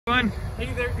fun. Hey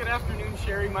there, good afternoon,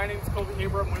 Sherry. My name is Colby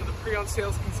Haber. I'm one of the pre-owned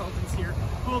sales consultants here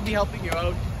who will be helping you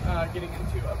out getting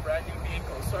into a brand new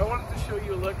vehicle. So I wanted to show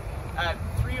you a look at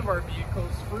 3 of our vehicles.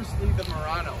 Firstly, the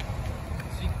Murano.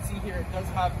 So you can see here it does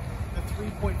have the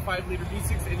 3.5 liter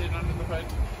V6 engine under the hood,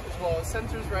 as well as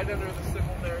sensors right under the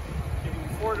symbol there, giving you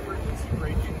forward emergency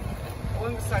braking.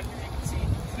 Along the side here you can see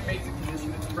it's an amazing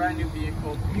condition. It's a brand new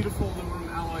vehicle, beautiful aluminum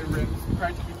alloy rims,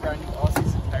 practically brand new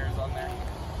all-season tires on there.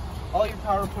 All your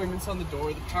power appointments on the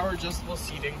door, the power adjustable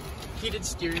seating, heated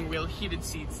steering wheel, heated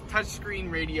seats, touchscreen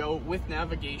radio with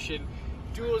navigation,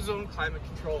 dual zone climate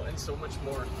control, and so much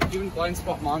more. Even blind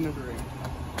spot monitoring.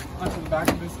 Onto the back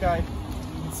of this guy,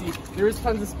 you can see there is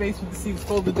tons of space with the seats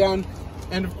folded down,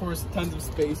 and of course tons of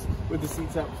space with the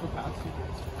seats out for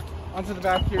passengers. Onto the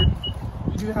back here,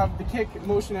 you do have the kick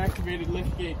motion activated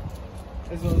lift gate,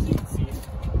 as well as you can see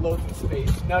loads of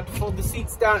space. Now to fold the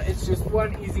seats down, it's just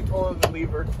one easy pull of the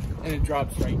lever and it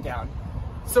drops right down.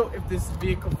 So if this is a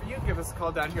vehicle for you, give us a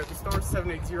call down here at the store,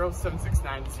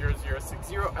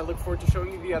 780-769-0060. I look forward to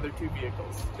showing you the other 2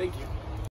 vehicles. Thank you.